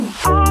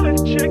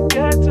you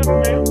get to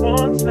me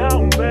once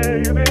now,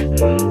 baby,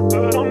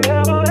 but I'll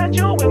never let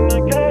you win the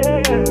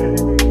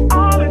game.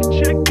 I'll let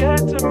you get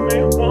to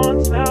me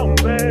once now,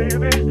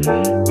 baby,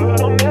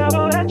 but I'll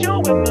never let you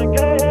win the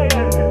game.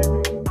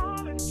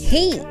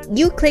 Hey,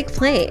 you click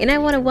play, and I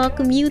want to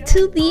welcome you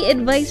to the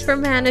Advice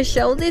from Hannah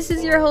show. This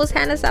is your host,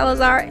 Hannah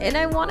Salazar, and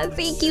I want to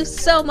thank you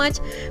so much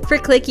for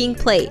clicking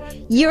play.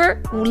 You're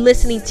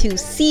listening to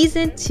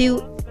season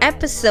 2,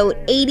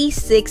 episode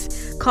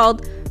 86,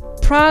 called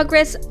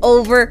Progress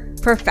Over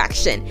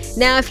Perfection.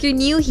 Now, if you're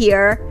new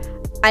here,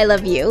 I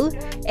love you.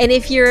 And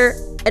if you're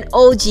an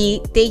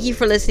OG, thank you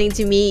for listening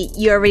to me.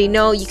 You already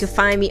know you can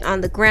find me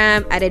on the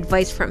gram at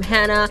Advice from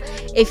Hannah.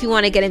 If you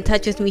want to get in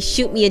touch with me,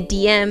 shoot me a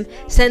DM.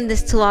 Send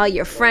this to all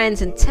your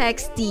friends and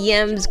text,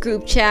 DMs,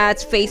 group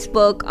chats,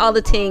 Facebook, all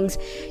the things.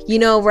 You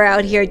know, we're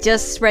out here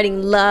just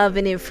spreading love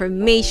and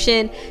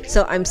information.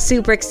 So I'm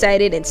super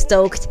excited and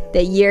stoked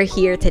that you're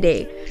here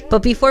today.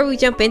 But before we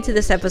jump into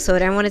this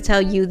episode, I want to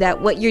tell you that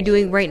what you're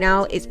doing right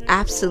now is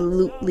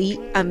absolutely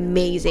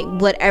amazing,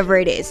 whatever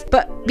it is.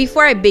 But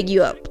before I big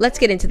you up, let's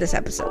get into this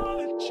episode.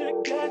 Let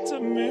you get to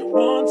me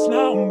once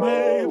now,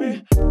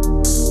 baby.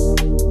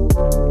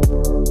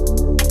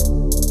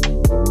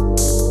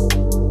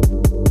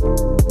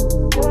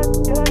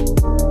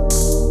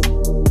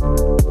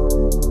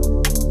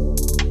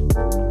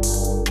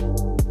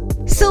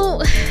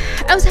 So,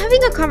 I was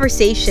having a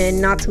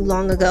conversation not too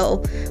long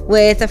ago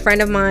with a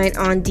friend of mine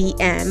on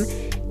DM,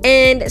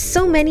 and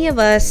so many of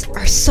us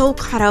are so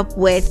caught up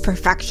with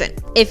perfection.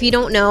 If you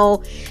don't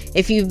know,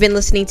 if you've been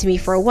listening to me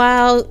for a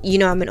while, you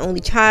know I'm an only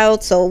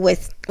child.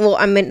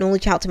 I'm an only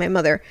child to my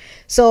mother.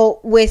 So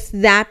with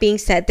that being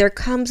said, there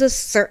comes a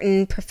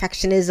certain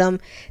perfectionism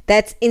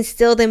that's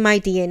instilled in my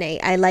DNA.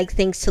 I like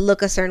things to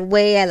look a certain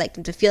way. I like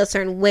them to feel a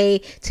certain way,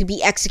 to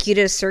be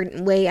executed a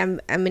certain way.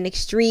 I'm an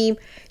extreme.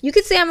 You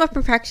could say I'm a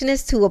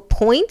perfectionist to a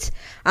point,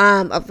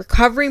 a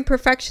recovering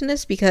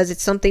perfectionist, because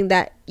it's something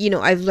that, you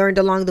know, I've learned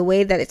along the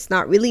way that it's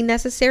not really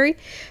necessary.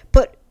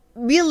 But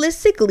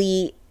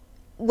realistically,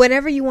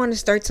 whenever you want to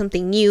start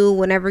something new,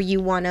 whenever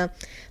you want to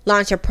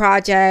launch a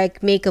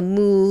project, make a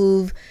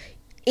move,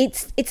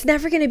 it's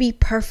never going to be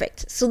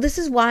perfect. So this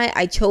is why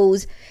I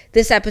chose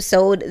this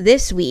episode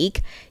this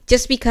week,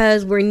 just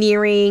because we're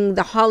nearing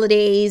the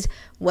holidays,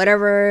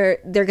 whatever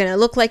they're going to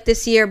look like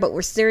this year, but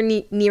we're still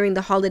nearing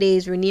the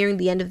holidays. We're nearing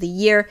the end of the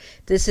year.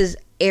 This is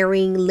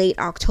airing late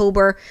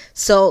October.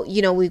 So,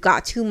 you know, we've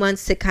got 2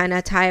 months to kind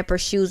of tie up our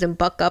shoes and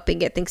buck up and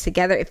get things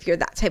together. If you're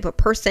that type of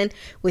person.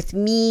 With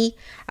me,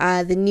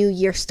 the new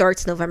year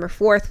starts November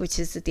 4th, which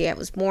is the day I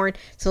was born.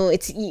 So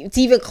it's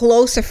even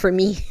closer for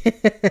me.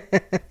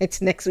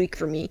 It's next week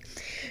for me.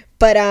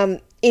 But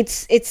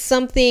it's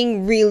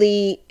something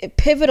really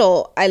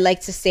pivotal, I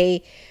like to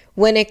say,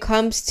 when it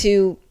comes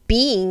to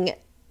being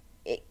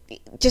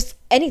just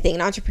anything,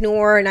 an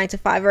entrepreneur, a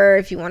 9-to-5er,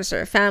 if you want to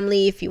start a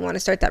family, if you want to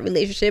start that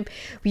relationship,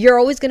 you're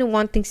always going to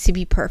want things to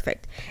be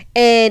perfect.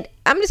 And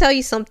I'm going to tell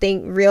you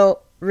something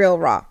real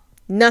raw.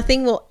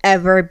 Nothing will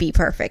ever be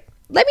perfect.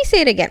 Let me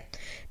say it again.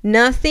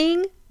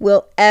 Nothing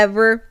will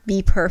ever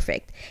be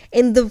perfect.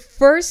 And the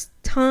first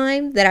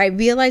time that I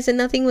realized that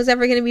nothing was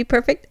ever going to be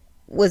perfect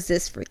was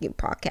this freaking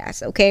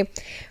podcast, okay?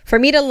 For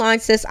me to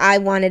launch this, I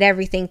wanted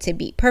everything to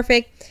be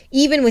perfect.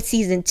 Even with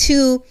season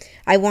 2,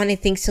 I wanted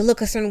things to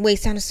look a certain way,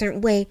 sound a certain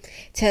way,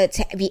 to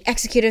be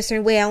executed a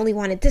certain way. I only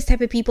wanted this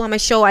type of people on my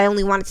show. I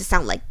only wanted to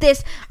sound like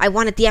this. I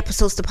wanted the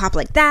episodes to pop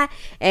like that.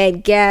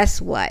 And guess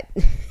what?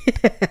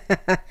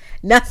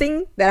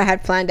 Nothing that I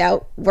had planned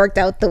out worked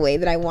out the way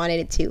that I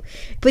wanted it to.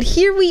 But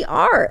here we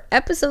are,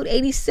 episode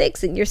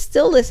 86, and you're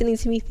still listening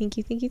to me. Thank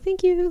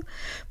you.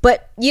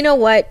 But you know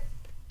what?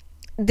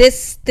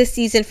 This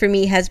season for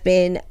me has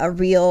been a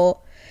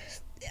real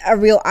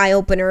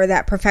eye-opener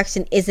that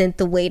perfection isn't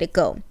the way to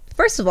go.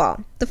 First of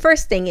all, the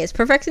first thing is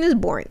perfection is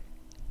boring.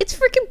 It's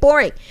freaking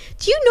boring.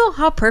 Do you know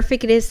how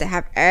perfect it is to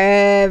have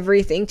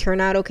everything turn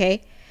out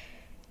okay?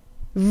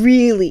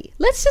 Really?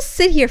 Let's just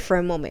sit here for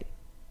a moment.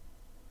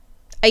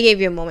 I gave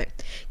you a moment.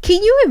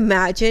 Can you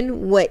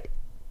imagine what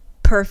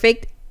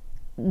perfect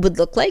would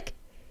look like?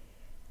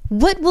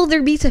 What will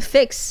there be to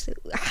fix?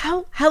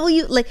 How will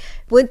you, like,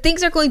 when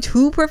things are going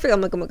too perfect, I'm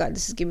like, oh my God,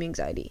 this is giving me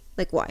anxiety.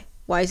 Like,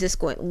 why is this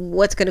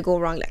what's going to go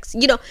wrong next?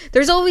 You know,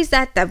 there's always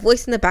that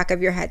voice in the back of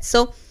your head.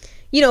 So,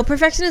 you know,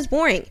 perfection is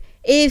boring.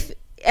 If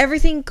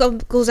everything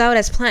goes out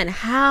as planned,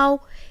 how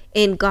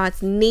in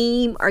God's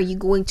name are you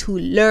going to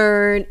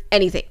learn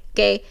anything?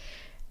 Okay.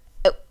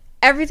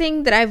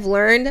 Everything that I've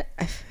learned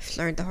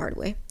the hard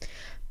way,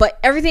 but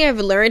everything I've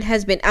learned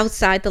has been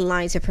outside the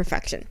lines of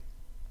perfection.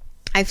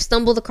 I've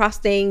stumbled across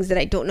things that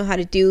I don't know how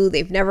to do.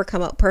 They've never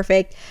come out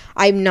perfect.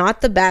 I'm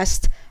not the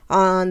best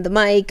on the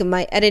mic and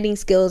my editing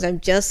skills. I'm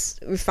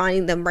just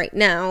refining them right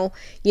now.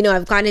 You know,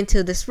 I've gotten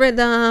into this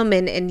rhythm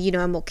and you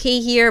know, I'm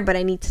okay here, but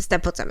I need to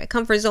step outside my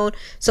comfort zone.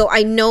 So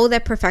I know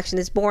that perfection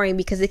is boring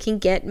because it can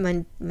get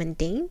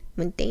mundane.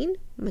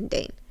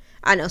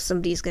 I know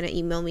somebody's going to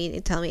email me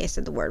and tell me I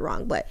said the word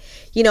wrong, but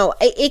you know,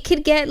 it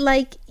could get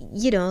like,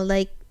 you know,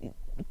 like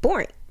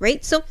boring,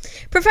 right? So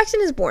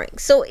perfection is boring.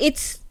 So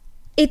it's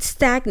it's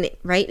stagnant,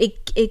 right?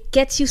 It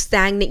gets you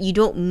stagnant. You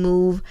don't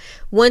move.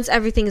 Once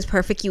everything is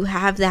perfect, you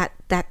have that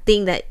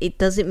thing that it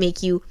doesn't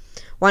make you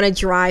want to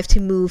drive to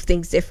move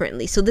things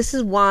differently. So this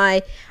is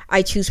why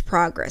I choose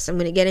progress. I'm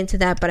going to get into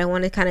that, but I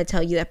want to kind of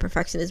tell you that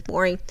perfection is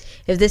boring.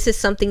 If this is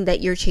something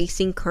that you're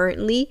chasing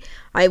currently,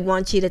 I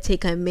want you to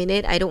take a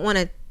minute. I don't want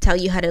to tell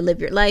you how to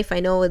live your life. I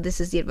know this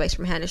is the Advice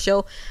from Hannah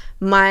show.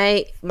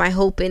 My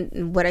hope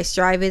and what I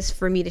strive is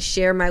for me to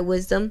share my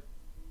wisdom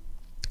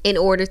in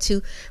order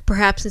to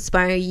perhaps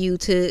inspire you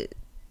to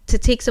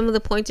take some of the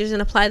pointers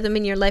and apply them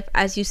in your life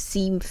as you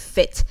seem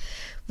fit.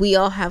 We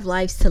all have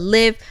lives to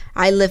live.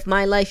 I live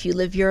my life, you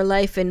live your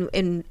life,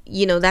 and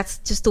you know, that's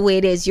just the way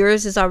it is.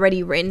 Yours is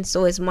already written,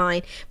 so is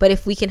mine. But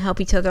if we can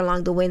help each other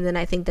along the way, then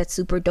I think that's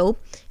super dope.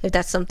 If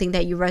that's something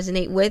that you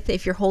resonate with,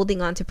 if you're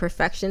holding on to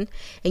perfection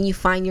and you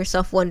find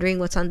yourself wondering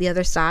what's on the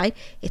other side,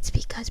 it's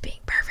because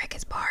being perfect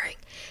is boring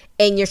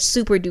and you're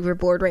super duper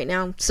bored right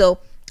now. So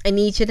I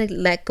need you to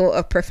let go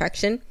of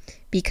perfection,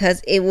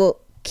 because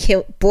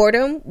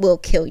boredom will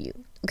kill you,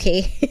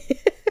 okay?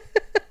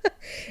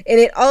 And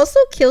it also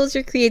kills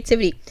your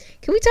creativity.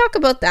 Can we talk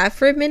about that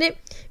for a minute?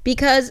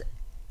 Because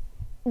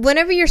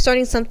whenever you're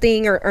starting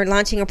something or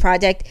launching a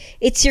project,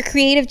 it's your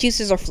creative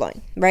juices are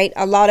flowing, right?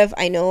 I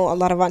know a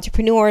lot of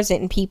entrepreneurs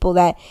and people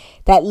that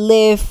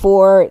live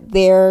for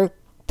their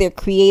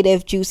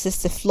creative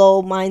juices to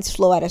flow. Mine's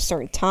flow at a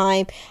certain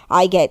time.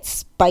 I get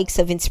spikes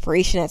of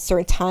inspiration at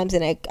certain times,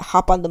 and I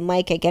hop on the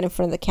mic, I get in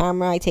front of the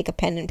camera, I take a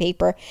pen and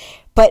paper.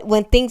 But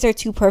when things are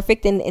too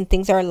perfect and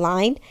things are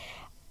aligned,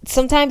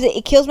 sometimes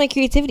it kills my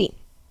creativity.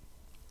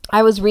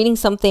 I was reading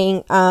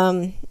something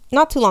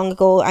not too long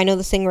ago. I know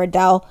the singer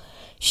Adele.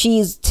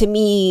 She's, to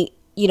me,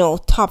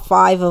 top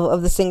 5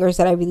 of the singers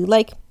that I really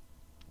like.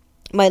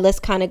 My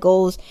list kind of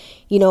goes,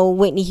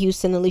 Whitney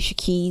Houston, Alicia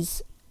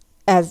Keys,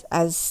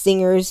 as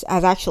singers,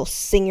 as actual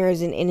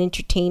singers and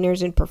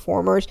entertainers and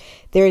performers.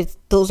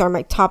 Those are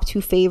my top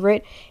 2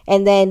 favorite.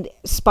 And then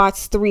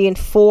spots 3 and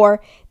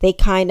 4, they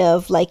kind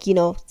of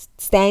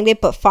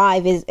stagnant, but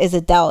 5 is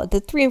Adele. The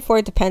 3 and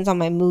 4 depends on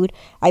my mood.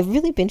 I've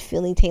really been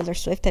feeling Taylor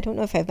Swift. I don't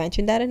know if I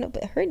mentioned that,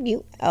 but her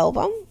new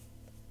album,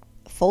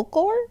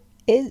 Folklore,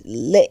 is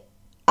lit.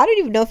 I don't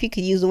even know if you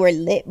could use the word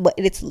lit, but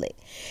it's lit.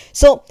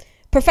 So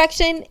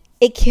perfection,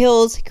 it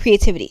kills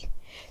creativity.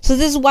 So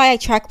this is why I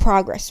track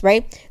progress,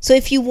 right? So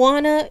if you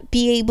want to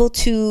be able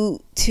to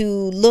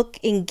look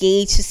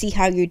engaged to see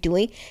how you're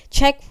doing,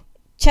 check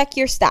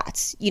your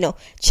stats,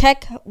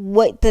 check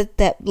what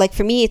like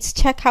for me, it's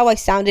check how I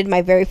sounded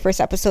my very first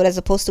episode as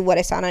opposed to what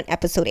I sound on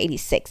episode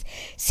 86.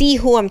 See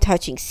who I'm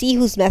touching, see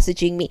who's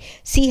messaging me,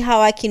 see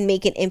how I can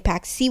make an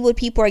impact, see what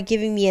people are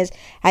giving me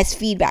as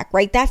feedback,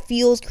 right? That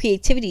fuels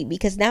creativity,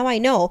 because now I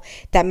know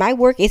that my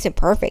work isn't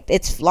perfect.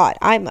 It's flawed.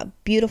 I'm a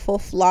beautiful,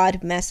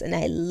 flawed mess, and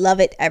I love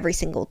it every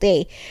single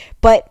day.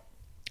 But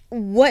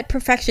what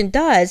perfection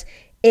does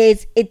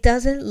is it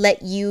doesn't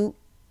let you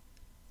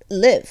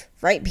live,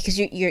 right? Because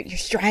you're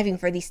striving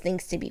for these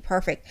things to be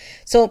perfect.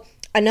 So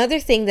another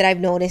thing that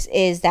I've noticed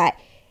is that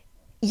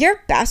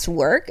your best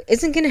work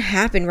isn't going to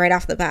happen right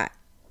off the bat.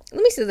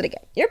 Let me say that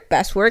again. Your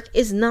best work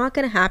is not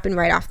going to happen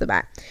right off the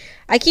bat.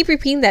 I keep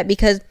repeating that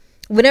because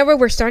whenever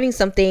we're starting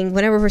something,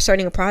 whenever we're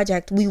starting a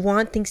project, we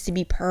want things to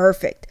be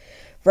perfect,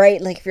 right?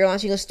 Like if you're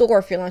launching a store,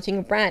 if you're launching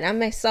a brand,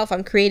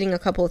 I'm creating a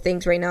couple of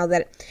things right now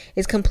that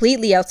is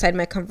completely outside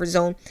my comfort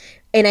zone.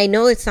 And I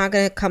know it's not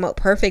going to come out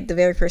perfect the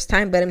very first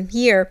time, but I'm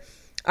here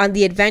on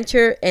the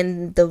adventure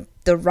and the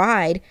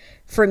ride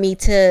for me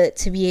to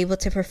be able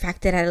to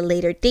perfect it at a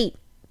later date.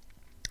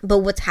 But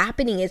what's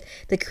happening is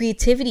the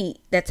creativity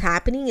that's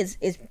happening is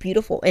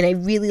beautiful, and I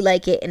really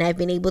like it, and I've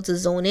been able to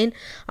zone in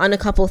on a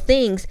couple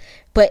things.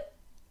 But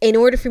in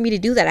order for me to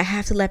do that, I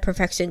have to let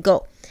perfection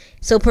go.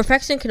 So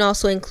perfection can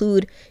also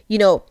include,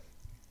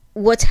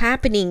 what's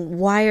happening?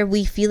 Why are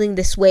we feeling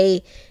this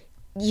way?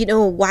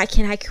 Why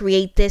can't I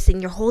create this?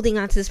 And you're holding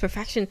on to this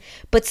perfection,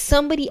 but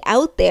somebody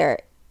out there,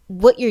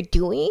 what you're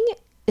doing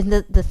and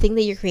the thing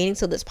that you're creating.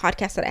 So this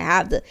podcast that I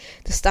have, the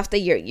stuff that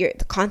you're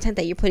the content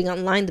that you're putting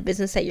online, the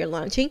business that you're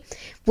launching,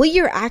 what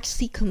you're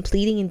actually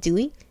completing and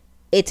doing,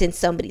 it's in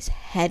somebody's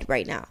head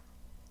right now.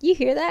 You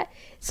hear that?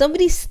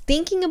 Somebody's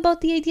thinking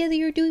about the idea that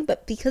you're doing,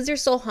 but because they're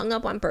so hung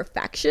up on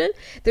perfection,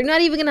 they're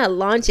not even going to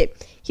launch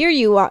it. Here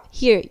you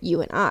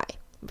and I,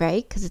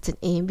 right? Because it's an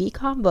A and B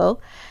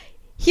combo.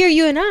 Here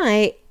you and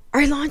I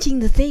are launching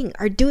the thing,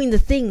 are doing the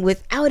thing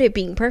without it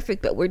being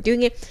perfect, but we're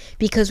doing it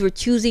because we're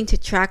choosing to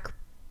track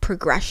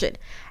progression,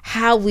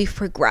 how we've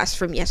progressed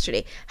from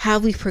yesterday, how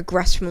we've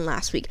progressed from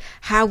last week,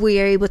 how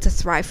we are able to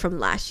thrive from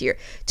last year,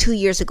 2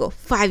 years ago,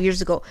 5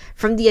 years ago,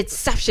 from the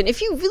inception.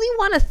 If you really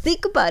want to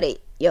think about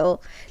it,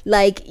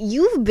 like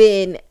you've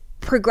been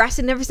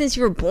progressing ever since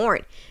you were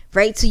born,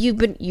 right? So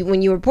when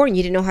you were born,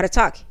 you didn't know how to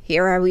talk.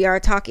 Here we are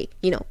talking,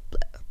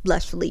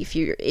 blissfully, if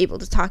you're able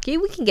to talk,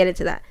 we can get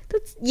into that.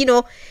 That's,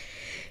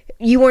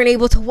 you weren't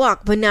able to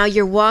walk, but now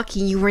you're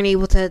walking. You weren't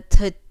able to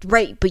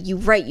write, but you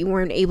write. You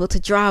weren't able to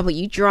draw, but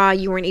you draw.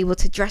 You weren't able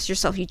to dress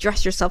yourself. You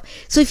dress yourself.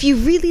 So if you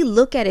really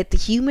look at it, the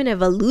human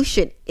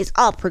evolution is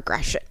all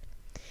progression.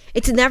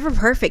 It's never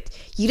perfect.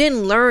 You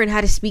didn't learn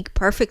how to speak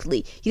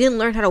perfectly. You didn't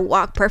learn how to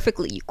walk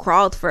perfectly. You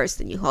crawled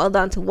first, and you held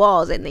onto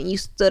walls, and then you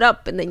stood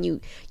up, and then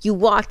you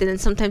walked, and then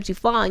sometimes you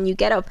fall and you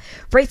get up,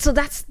 right? So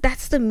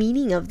that's the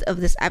meaning of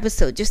this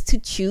episode, just to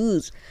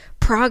choose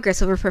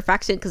progress over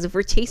perfection. Because if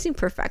we're chasing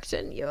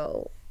perfection,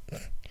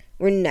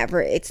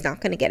 it's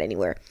not going to get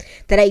anywhere.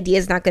 That idea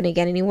is not going to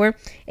get anywhere.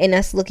 And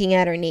us looking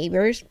at our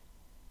neighbors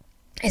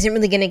isn't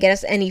really going to get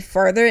us any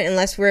further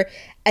unless we're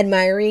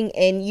admiring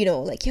and,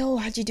 like, yo,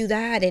 how'd you do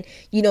that? And,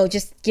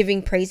 just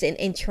giving praise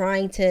and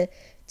trying to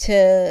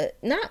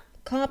not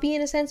copy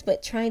in a sense,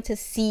 but trying to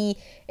see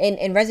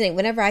and resonate.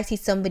 Whenever I see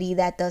somebody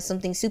that does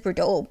something super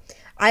dope,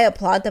 I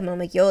applaud them. I'm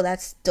like, yo,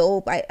 that's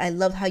dope. I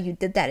love how you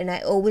did that. And I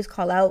always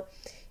call out,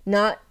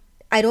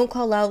 I don't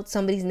call out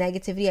somebody's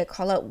negativity. I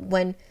call out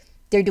when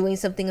they're doing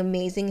something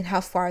amazing and how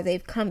far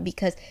they've come,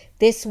 because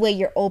this way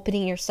you're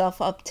opening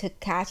yourself up to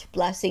catch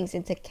blessings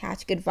and to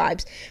catch good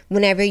vibes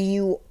whenever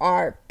you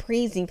are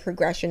praising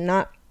progression,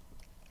 not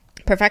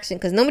perfection.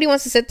 Because nobody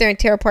wants to sit there and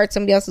tear apart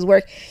somebody else's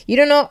work. You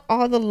don't know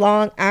all the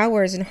long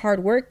hours and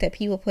hard work that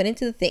people put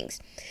into the things,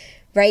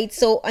 right?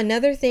 So I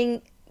gotta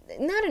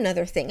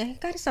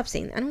stop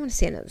saying that. I don't want to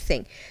say another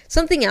thing.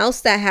 Something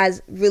else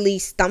that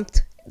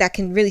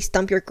can really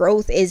stump your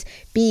growth is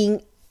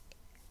being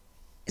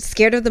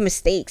scared of the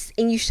mistakes.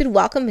 And you should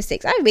welcome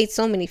mistakes. I've made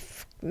so many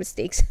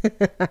mistakes.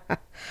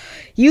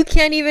 You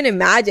can't even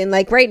imagine.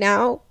 Like right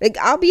now,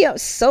 I'll be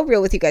so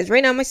real with you guys.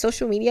 Right now, my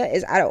social media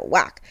is out of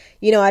whack.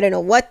 I don't know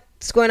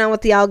what's going on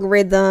with the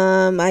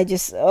algorithm.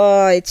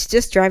 It's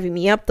just driving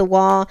me up the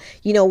wall.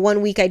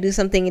 1 week I do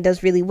something, it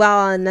does really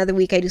well. Another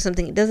week I do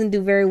something, it doesn't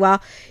do very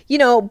well.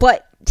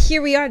 But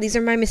here we are. These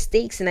are my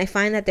mistakes. And I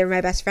find that they're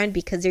my best friend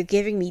because they're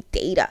giving me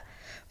data.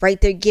 Right?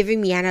 They're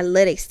giving me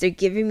analytics. They're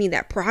giving me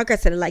that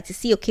progress that I like to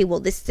see. Okay, well,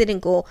 this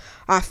didn't go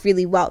off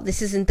really well.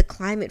 This isn't the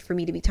climate for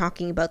me to be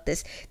talking about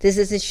this.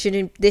 This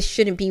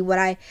shouldn't be what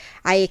I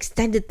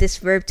extended this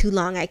verb too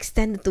long. I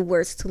extended the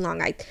words too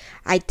long. I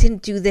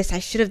didn't do this. I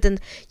should have done,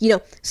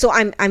 so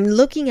I'm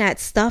looking at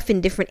stuff in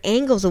different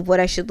angles of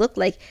what I should look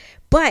like.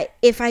 But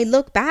if I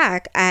look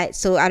back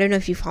so I don't know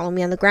if you follow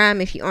me on the gram.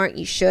 If you aren't,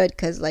 you should,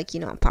 because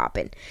I'm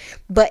popping.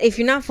 But if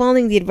you're not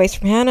following the Advice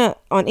from Hannah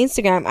on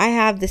Instagram, I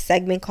have this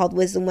segment called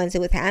Wisdom Wednesday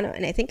with Hannah.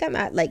 And I think I'm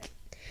at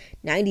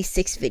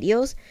 96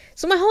 videos.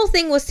 So my whole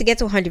thing was to get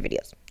to 100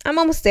 videos. I'm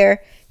almost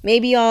there.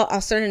 Maybe I'll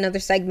start another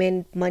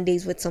segment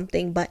Mondays with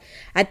something. But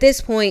at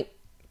this point,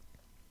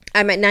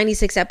 I'm at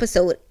 96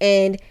 episode.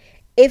 And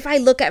if I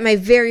look at my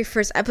very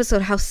first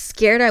episode, how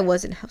scared I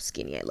was and how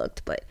skinny I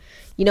looked. But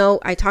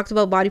I talked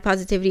about body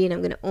positivity, and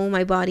I'm going to own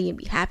my body and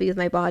be happy with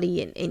my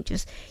body and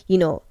just,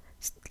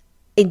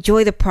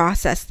 enjoy the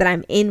process that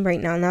I'm in right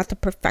now, not the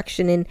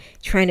perfection and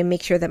trying to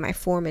make sure that my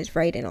form is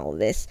right and all of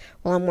this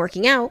while I'm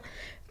working out.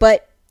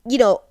 But,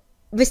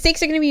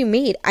 mistakes are going to be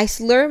made. I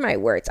slur my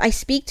words. I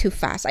speak too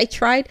fast. I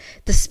tried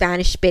the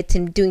Spanish bit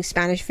and doing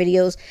Spanish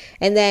videos.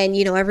 And then,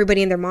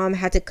 everybody and their mom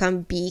had to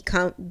come be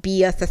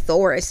a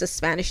thesaurus, a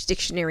Spanish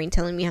dictionary, and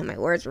telling me how my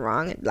words were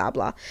wrong and blah,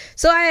 blah.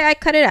 So I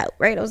cut it out,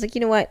 right? I was like,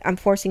 you know what? I'm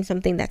forcing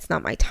something that's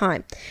not my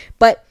time.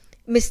 But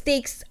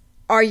mistakes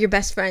are your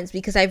best friends,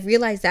 because I've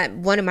realized that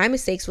one of my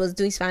mistakes was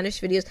doing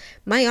Spanish videos.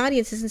 My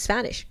audience isn't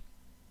Spanish.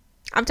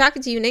 I'm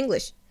talking to you in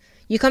English.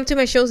 You come to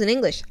my shows in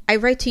English. I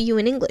write to you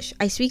in English.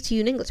 I speak to you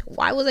in English.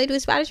 Why was I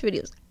doing Spanish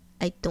videos?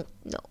 I don't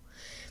know.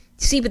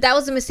 See, but that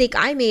was a mistake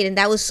I made, and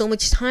that was so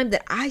much time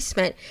that I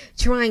spent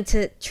trying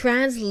to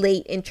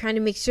translate and trying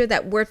to make sure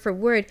that word for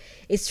word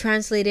is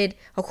translated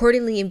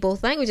accordingly in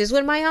both languages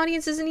when my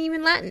audience isn't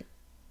even Latin.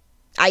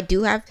 I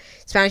do have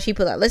Spanish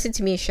people that listen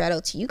to me, and shout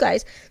out to you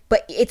guys,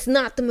 but it's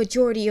not the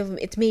majority of them.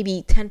 It's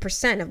maybe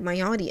 10% of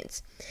my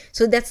audience.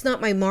 So that's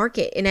not my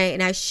market, and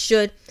I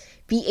should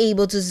be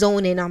able to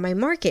zone in on my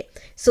market.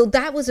 So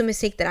that was a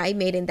mistake that I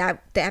made, and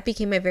that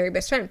became my very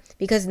best friend,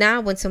 because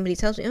now when somebody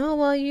tells me, oh,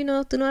 well,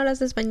 tú no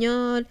hablas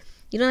español,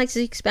 you don't like to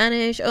speak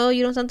Spanish, oh,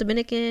 you don't sound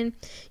Dominican,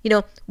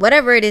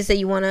 whatever it is that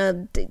you want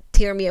to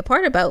tear me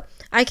apart about,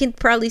 I can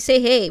proudly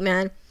say, hey,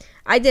 man,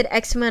 I did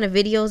X amount of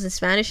videos in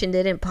Spanish and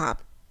didn't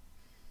pop.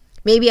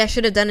 Maybe I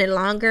should have done it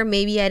longer.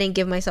 Maybe I didn't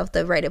give myself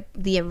the right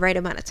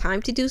amount of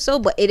time to do so,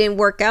 but it didn't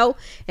work out.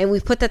 And we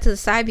put that to the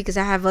side because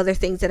I have other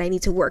things that I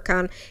need to work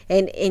on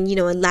and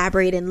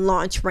elaborate and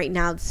launch right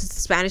now.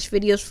 Spanish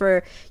videos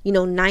for,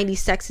 90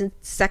 seconds,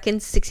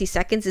 60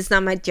 seconds is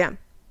not my jam.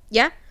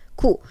 Yeah?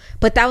 Cool.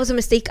 But that was a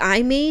mistake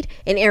I made,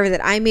 an error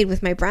that I made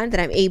with my brand that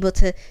I'm able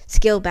to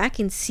scale back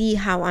and see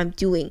how I'm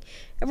doing.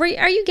 Are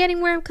you getting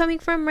where I'm coming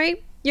from,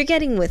 right? You're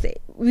getting with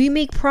it. We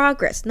make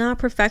progress, not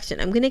perfection.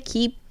 I'm going to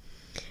keep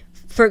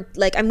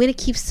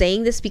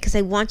saying this because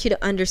I want you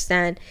to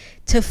understand,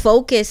 to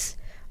focus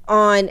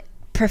on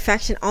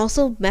perfection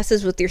also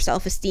messes with your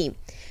self-esteem.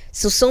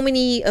 So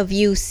many of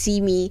you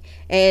see me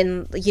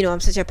and, I'm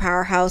such a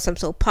powerhouse. I'm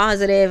so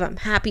positive. I'm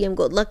happy. I'm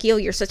good lucky. Oh,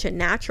 you're such a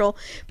natural.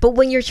 But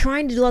when you're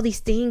trying to do all these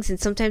things and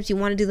sometimes you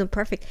want to do them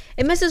perfect,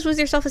 it messes with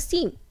your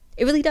self-esteem.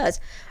 It really does.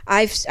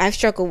 I've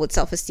struggled with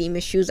self-esteem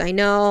issues. I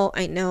know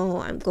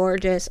I'm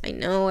gorgeous. I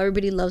know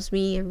everybody loves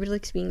me. Everybody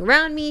likes being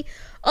around me.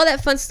 All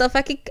that fun stuff.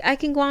 I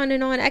can go on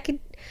and on.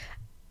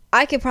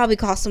 I could probably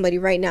call somebody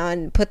right now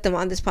and put them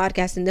on this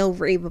podcast and they'll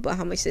rave about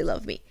how much they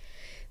love me.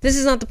 This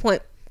is not the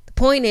point. The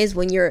point is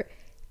when you're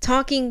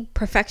talking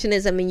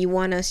perfectionism and you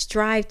want to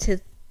strive to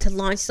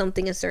launch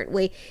something a certain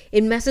way,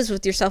 it messes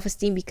with your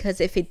self-esteem, because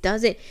if it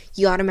doesn't,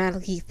 you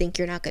automatically think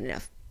you're not good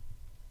enough.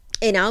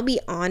 And I'll be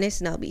honest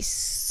and I'll be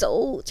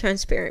so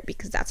transparent,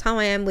 because that's how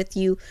I am with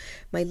you,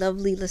 my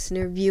lovely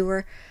listener,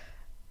 viewer.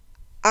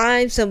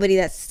 I'm somebody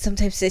that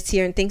sometimes sits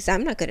here and thinks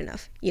I'm not good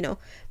enough.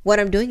 What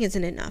I'm doing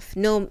isn't enough.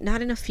 No,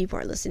 not enough people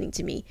are listening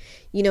to me.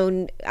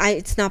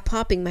 It's not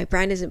popping. My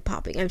brand isn't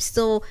popping. I'm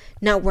still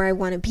not where I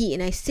want to be.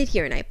 And I sit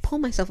here and I pull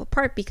myself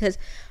apart because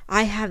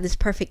I have this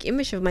perfect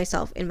image of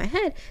myself in my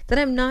head that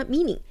I'm not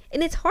meeting.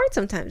 And it's hard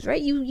sometimes,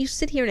 right? You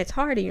sit here and it's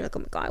hard and you're like,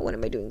 oh my God, what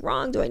am I doing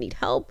wrong? Do I need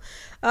help?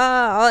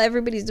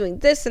 Everybody's doing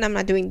this and I'm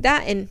not doing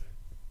that. And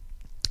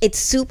it's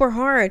super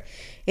hard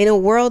in a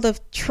world of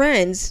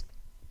trends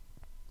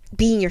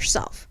being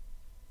yourself.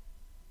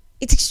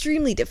 It's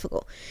extremely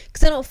difficult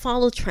because I don't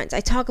follow trends. I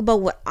talk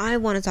about what I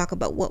want to talk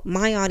about, what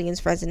my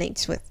audience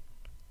resonates with.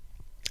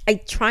 I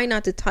try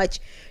not to touch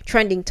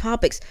trending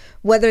topics,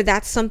 whether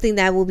that's something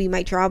that will be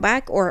my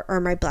drawback or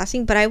my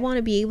blessing, but I want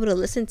to be able to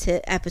listen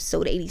to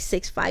episode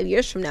 86 5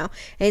 years from now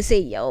and say,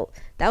 yo,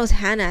 that was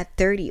Hannah at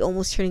 30,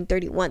 almost turning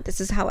 31.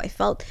 This is how I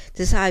felt.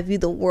 This is how I view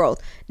the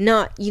world,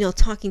 not,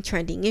 talking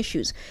trending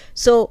issues.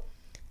 So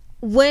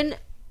when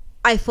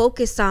I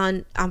focus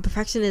on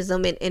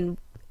perfectionism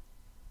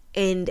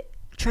and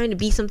trying to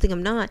be something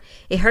I'm not,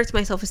 it hurts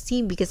my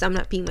self-esteem because I'm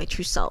not being my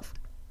true self,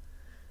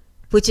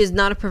 which is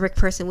not a perfect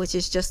person, which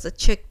is just a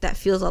chick that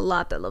feels a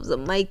lot, that loves a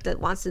mic, that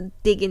wants to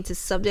dig into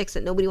subjects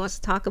that nobody wants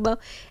to talk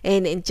about,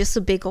 and just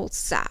a big old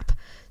sap.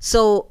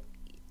 So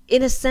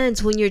in a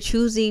sense, when you're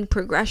choosing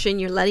progression,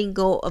 you're letting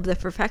go of the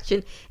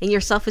perfection and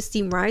your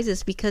self-esteem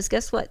rises, because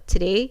guess what?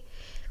 Today,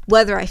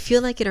 whether I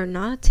feel like it or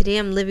not, today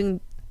I'm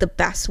living the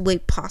best way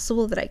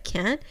possible that I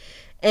can.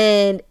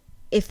 And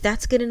if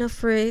that's good enough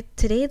for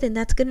today, then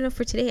that's good enough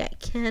for today. I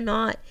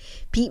cannot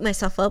beat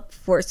myself up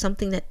for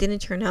something that didn't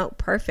turn out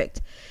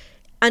perfect.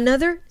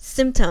 Another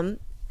symptom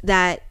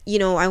that,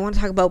 I want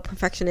to talk about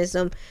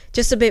perfectionism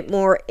just a bit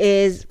more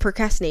is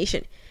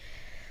procrastination.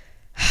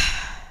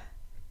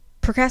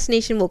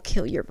 Procrastination will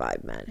kill your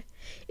vibe, man.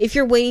 If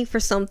you're waiting for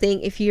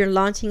something, if you're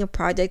launching a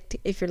project,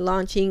 if you're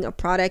launching a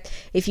product,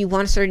 if you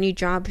want to start a new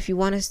job, if you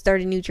want to start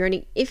a new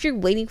journey, if you're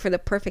waiting for the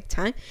perfect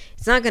time,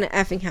 it's not going to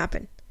effing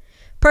happen.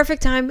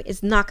 Perfect time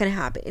is not going to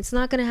happen. It's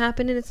not going to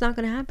happen, and it's not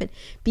going to happen,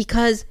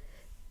 because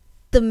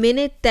the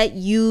minute that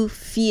you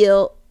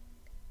feel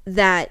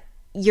that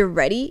you're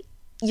ready,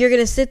 you're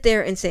going to sit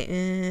there and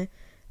say,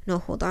 no,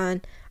 hold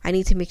on. I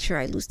need to make sure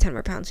I lose 10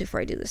 more pounds before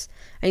I do this.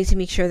 I need to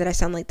make sure that I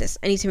sound like this.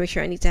 I need to make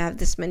sure I need to have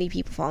this many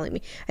people following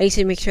me. I need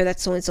to make sure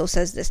that so-and-so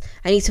says this.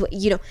 I need to,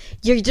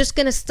 you're just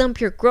going to stump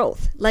your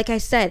growth. Like I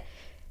said,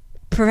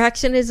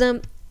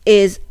 perfectionism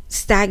is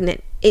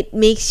stagnant. It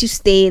makes you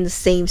stay in the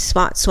same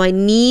spot. So I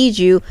need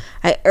you,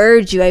 I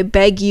urge you, I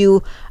beg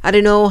you, I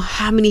don't know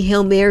how many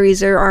Hail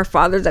Marys or Our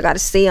Fathers I got to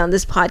say on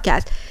this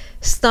podcast.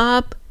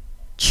 Stop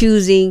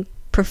choosing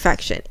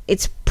perfection.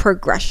 It's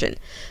progression.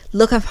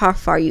 Look at how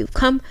far you've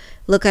come.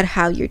 Look at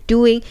how you're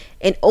doing,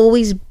 and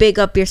always big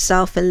up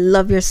yourself and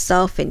love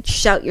yourself and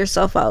shout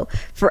yourself out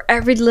for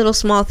every little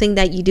small thing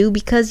that you do,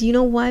 because you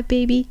know what,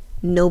 baby?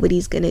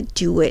 Nobody's gonna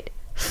do it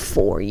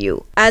for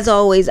you. As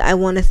always, I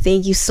want to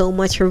thank you so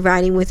much for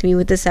riding with me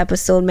with this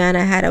episode, man.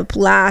 I had a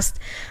blast.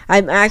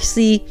 I'm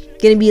actually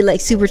gonna be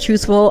super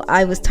truthful.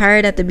 I was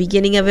tired at the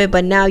beginning of it,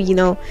 but now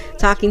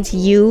talking to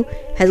you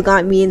has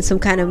got me in some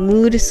kind of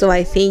mood. So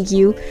I thank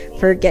you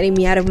for getting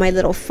me out of my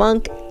little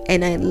funk,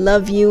 and I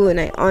love you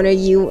and I honor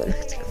you.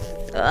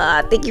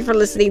 Thank you for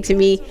listening to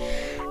me.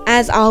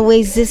 As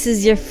always, this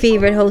is your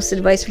favorite host,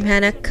 Advice from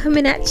Hannah,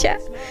 coming at ya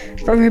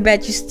from her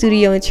bedroom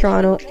studio in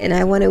Toronto, and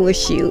I want to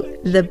wish you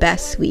the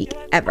best week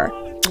ever.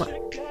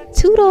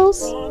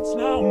 Toodles.